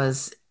that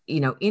was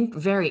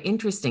very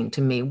interesting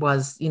to me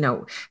was,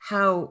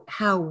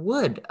 how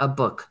would a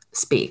book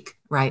speak,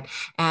 right?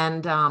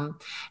 And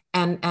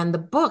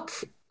the book,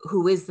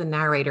 who is the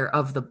narrator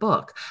of the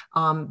book,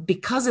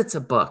 because it's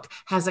a book,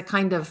 has a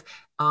kind of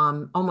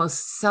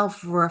almost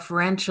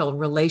self-referential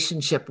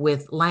relationship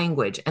with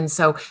language. And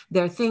so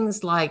there are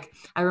things like,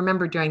 I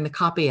remember during the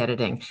copy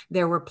editing,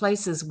 there were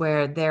places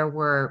where there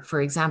were, for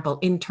example,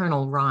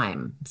 internal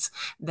rhymes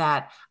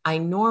that I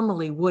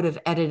normally would have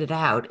edited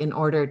out in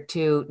order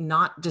to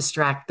not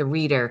distract the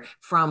reader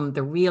from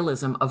the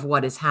realism of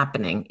what is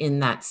happening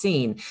in that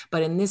scene.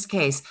 But in this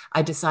case,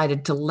 I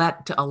decided to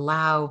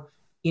allow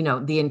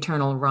the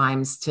internal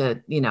rhymes to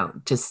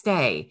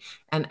stay.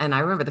 And I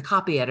remember the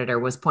copy editor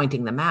was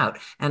pointing them out.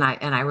 And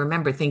I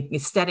remember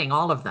studying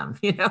all of them,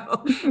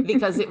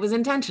 because it was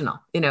intentional.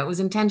 It was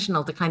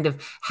intentional to kind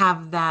of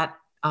have that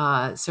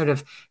sort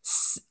of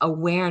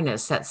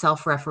awareness, that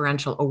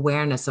self-referential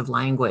awareness of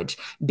language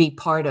be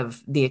part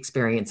of the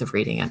experience of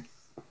reading it.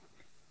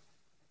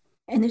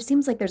 And there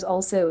seems like there's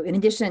also, in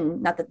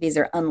addition, not that these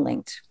are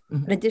unlinked,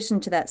 but in addition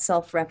to that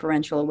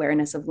self-referential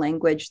awareness of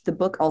language, the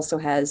book also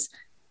has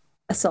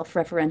a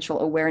self-referential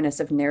awareness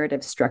of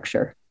narrative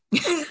structure.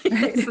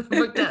 Yes, the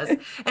book does.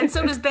 And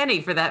so does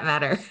Benny, for that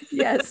matter.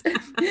 Yes.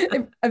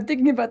 I'm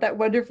thinking about that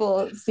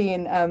wonderful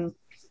scene. I'm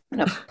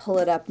going to pull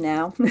it up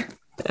now.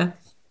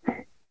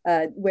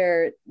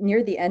 Where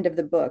near the end of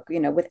the book,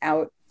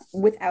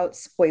 without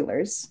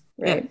spoilers,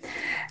 right? Yeah.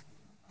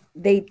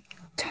 They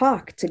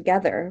talk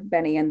together,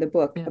 Benny and the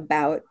book,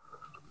 about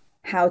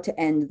how to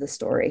end the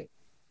story.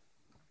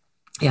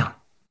 Yeah.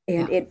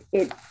 And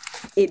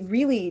it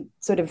really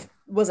sort of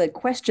was a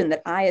question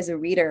that I, as a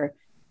reader,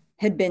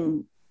 had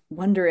been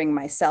wondering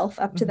myself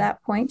up to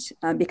that point,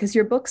 because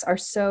your books are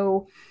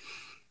so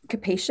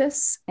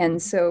capacious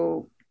and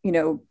so,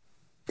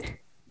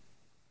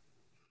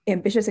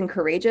 ambitious and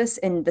courageous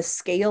in the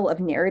scale of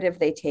narrative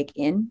they take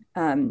in,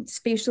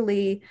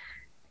 spatially,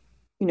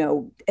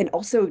 and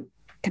also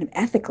kind of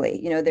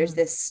ethically.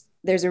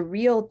 There's a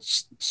real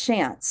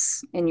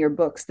chance in your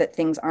books that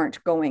things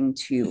aren't going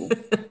to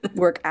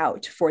work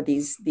out for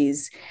these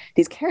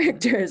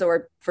characters,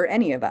 or for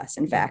any of us,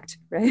 in fact,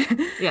 right?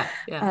 Yeah.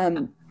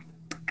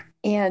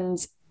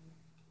 And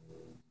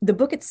the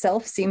book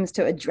itself seems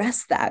to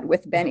address that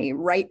with Benny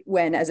right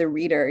when, as a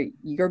reader,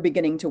 you're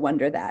beginning to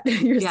wonder that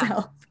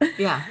yourself.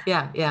 Yeah.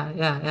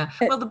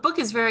 Well, the book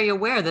is very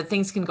aware that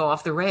things can go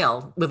off the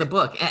rail with a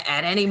book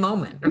at any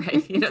moment,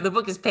 right? The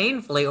book is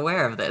painfully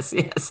aware of this,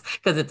 yes,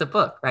 because it's a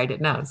book, right? It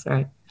knows,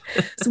 right?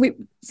 So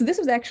this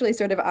was actually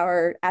sort of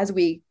as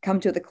we come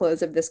to the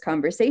close of this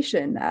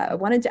conversation, I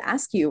wanted to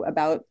ask you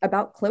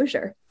about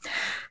closure.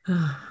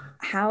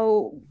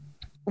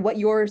 What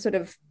your sort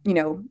of,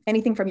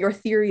 anything from your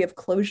theory of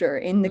closure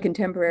in the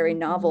contemporary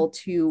novel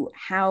to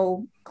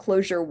how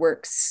closure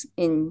works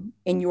in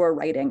your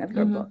writing of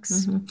your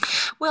books.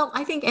 Well,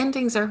 I think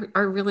endings are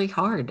really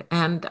hard.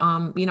 And,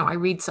 I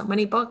read so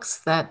many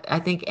books that I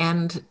think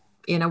end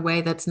in a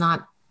way that's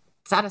not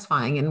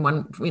satisfying in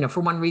one,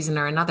 for one reason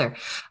or another.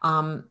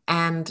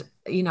 And,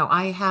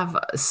 I have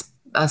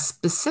a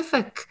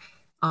specific,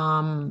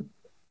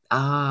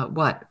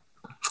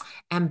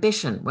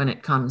 ambition when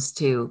it comes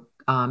to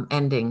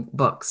ending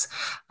books.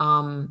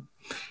 When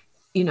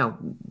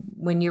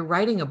you're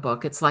writing a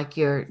book, it's like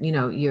you're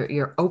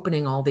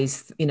opening all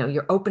these,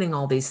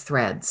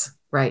 threads,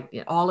 right?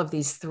 All of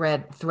these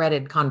threaded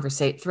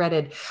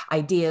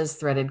ideas,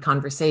 threaded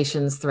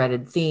conversations,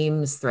 threaded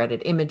themes,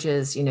 threaded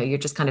images, you're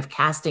just kind of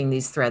casting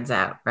these threads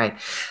out, right?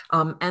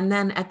 And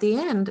then at the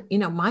end,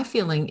 my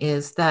feeling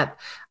is that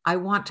I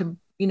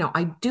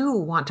do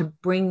want to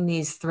bring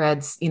these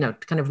threads,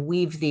 kind of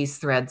weave these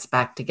threads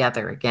back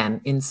together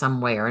again in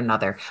some way or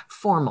another,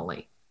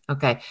 formally.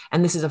 Okay.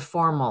 And this is a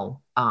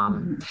formal,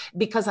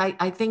 because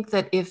I think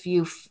that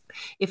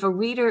if a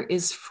reader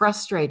is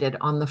frustrated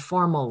on the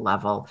formal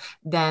level,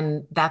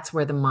 then that's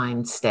where the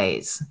mind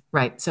stays,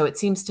 right? So it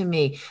seems to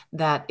me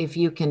that if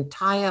you can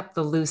tie up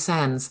the loose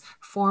ends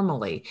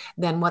formally,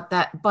 then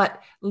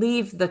but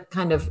leave the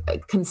kind of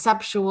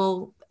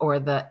conceptual or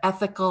the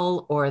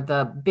ethical or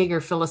the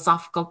bigger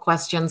philosophical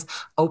questions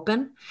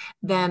open,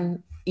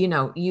 then,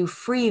 you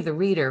free the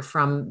reader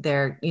from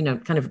their,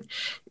 kind of,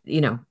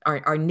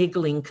 our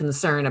niggling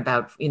concern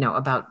about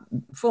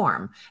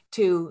form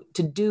to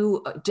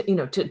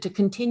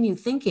continue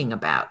thinking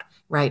about,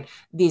 right,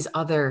 these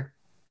other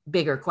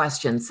bigger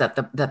questions that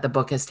the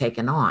book has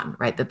taken on,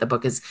 right, that the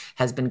book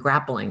has been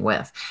grappling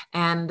with.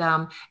 And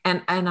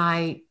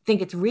I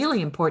think it's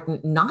really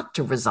important not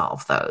to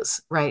resolve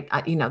those, right?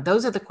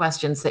 Those are the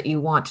questions that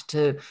you want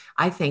to,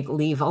 I think,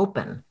 leave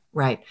open,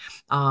 right?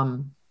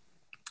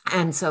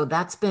 And so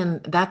that's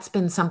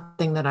been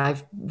something that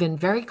I've been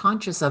very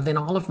conscious of in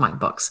all of my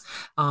books.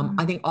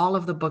 I think all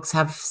of the books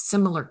have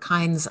similar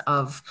kinds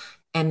of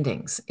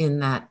endings in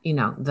that,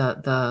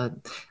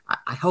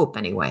 I hope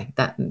anyway,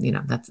 that,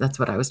 that's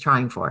what I was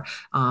trying for,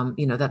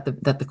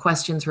 that the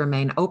questions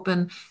remain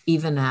open,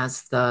 even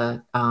as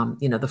the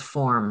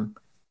form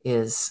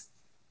is.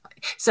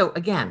 So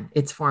again,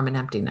 it's form and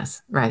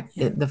emptiness, right?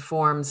 Yeah. The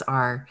forms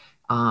are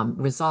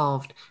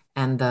resolved,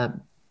 and the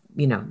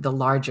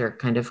larger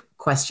kind of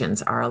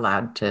questions are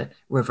allowed to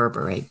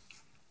reverberate.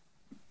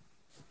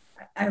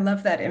 I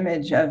love that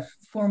image of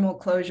formal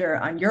closure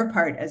on your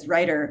part as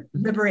writer,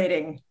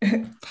 liberating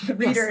the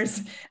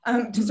readers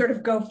to sort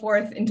of go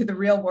forth into the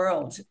real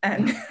world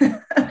and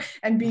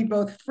and be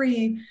both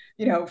free,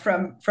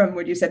 from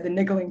what you said, the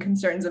niggling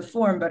concerns of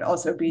form, but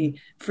also be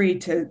free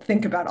to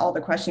think about all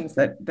the questions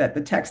that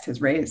the text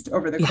has raised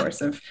over the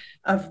course of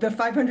the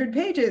 500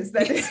 pages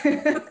that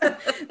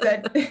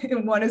that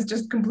one has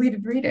just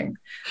completed reading.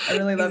 I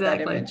really love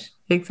that image.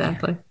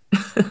 Exactly.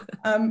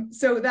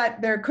 So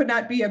that there could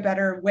not be a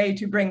better way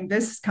to bring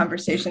this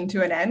conversation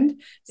to an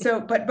end. So,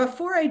 but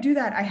before I do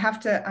that, I have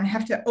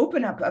to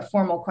open up a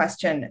formal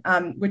question,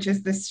 which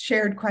is this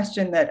shared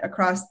question that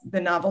across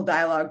the Novel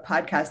Dialogue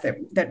podcast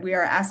that we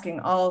are asking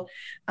all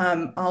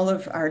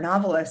of our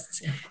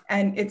novelists,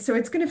 and it's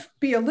going to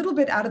be a little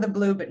bit out of the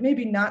blue, but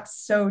maybe not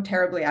so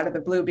terribly out of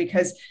the blue,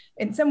 because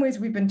in some ways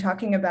we've been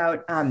talking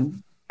about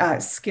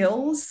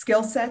skill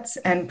sets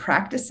and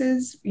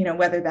practices,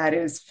 whether that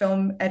is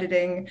film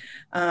editing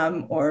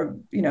or,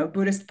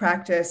 Buddhist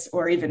practice,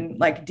 or even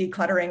like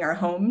decluttering our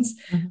homes.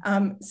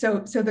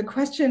 So the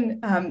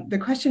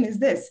question is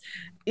this: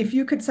 if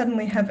you could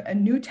suddenly have a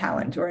new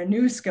talent or a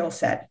new skill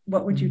set,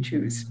 what would you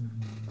choose?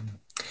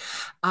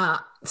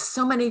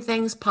 So many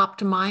things pop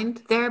to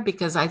mind there,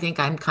 because I think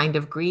I'm kind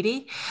of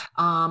greedy.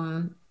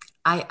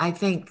 I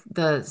think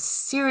the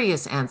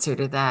serious answer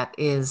to that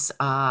is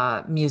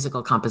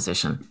musical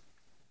composition,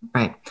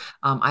 right?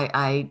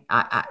 I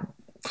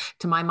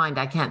to my mind,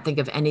 I can't think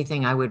of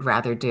anything I would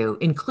rather do,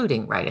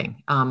 including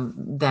writing,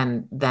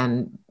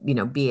 than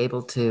be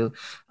able to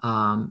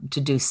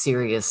do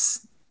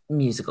serious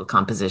musical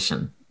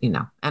composition,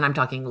 and I'm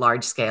talking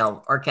large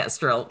scale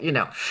orchestral,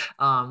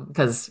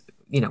 because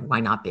why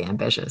not be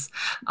ambitious?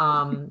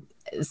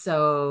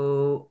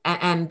 So,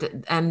 and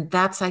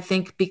that's, I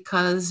think,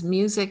 because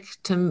music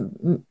to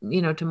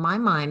my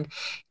mind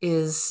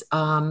is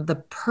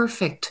the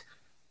perfect,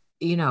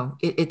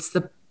 it's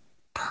the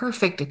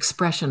perfect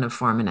expression of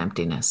form and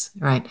emptiness,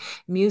 right?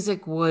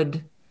 Music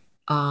could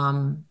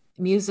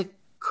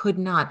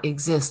not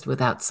exist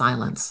without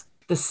silence.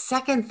 The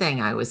second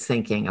thing I was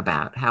thinking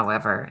about,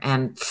 however,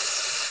 and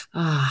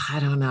I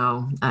don't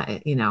know,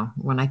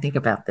 when I think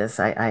about this,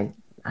 I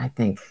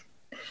think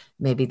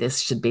maybe this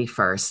should be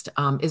first,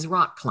 is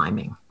rock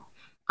climbing.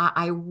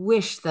 I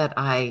wish that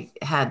I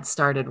had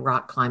started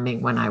rock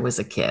climbing when I was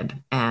a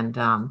kid. And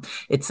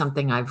it's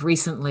something I've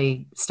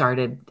recently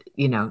started,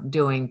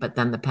 doing, but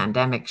then the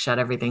pandemic shut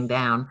everything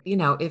down.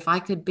 If I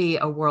could be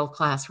a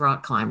world-class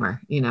rock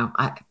climber,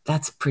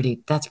 that's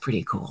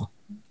pretty cool.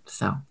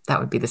 So that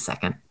would be the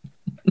second.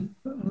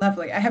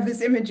 Lovely. I have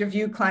this image of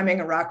you climbing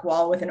a rock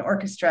wall with an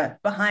orchestra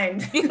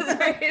behind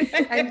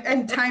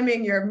and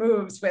timing your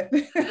moves with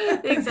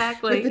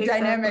exactly with the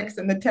dynamics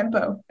and the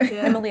tempo.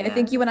 Yeah, Emily, I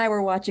think you and I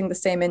were watching the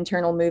same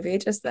internal movie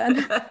just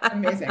then.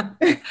 Amazing.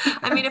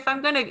 I mean, if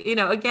I'm going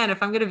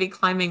to be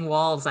climbing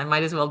walls, I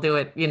might as well do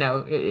it,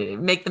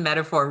 make the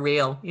metaphor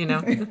real,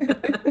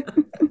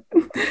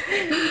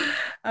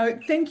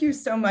 Thank you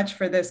so much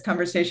for this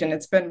conversation.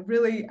 It's been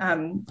really,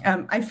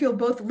 I feel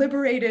both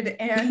liberated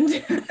and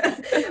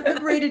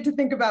liberated to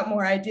think about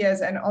more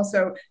ideas, and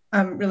also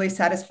really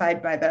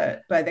satisfied by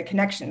the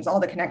connections, all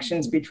the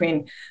connections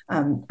between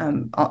all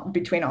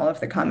of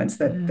the comments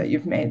that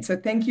you've made. So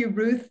thank you,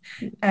 Ruth,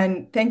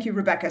 and thank you,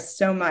 Rebecca,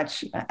 so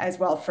much as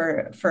well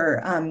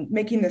for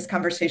making this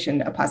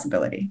conversation a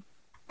possibility.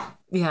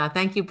 Yeah,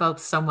 thank you both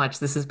so much.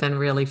 This has been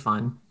really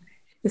fun.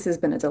 This has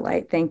been a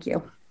delight. Thank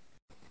you.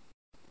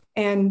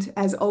 And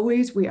as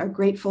always, we are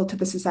grateful to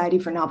the Society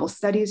for Novel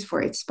Studies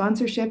for its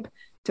sponsorship,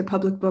 to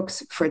Public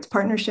Books for its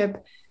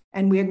partnership,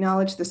 and we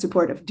acknowledge the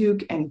support of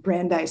Duke and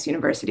Brandeis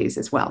universities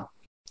as well.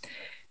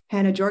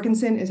 Hannah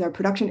Jorgensen is our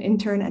production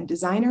intern and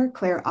designer,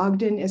 Claire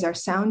Ogden is our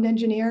sound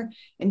engineer,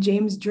 and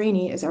James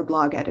Draney is our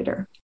blog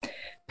editor.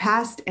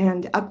 Past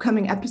and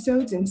upcoming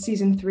episodes in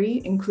Season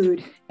 3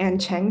 include Anne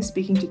Cheng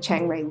speaking to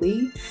Chang-Rae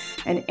Lee,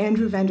 and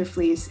Andrew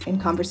Vandervlies in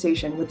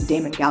conversation with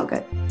Damon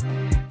Galgut.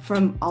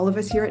 From all of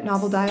us here at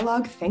Novel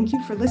Dialogue, thank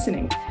you for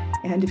listening.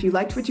 And if you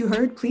liked what you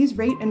heard, please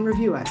rate and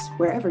review us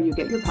wherever you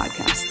get your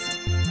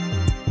podcasts.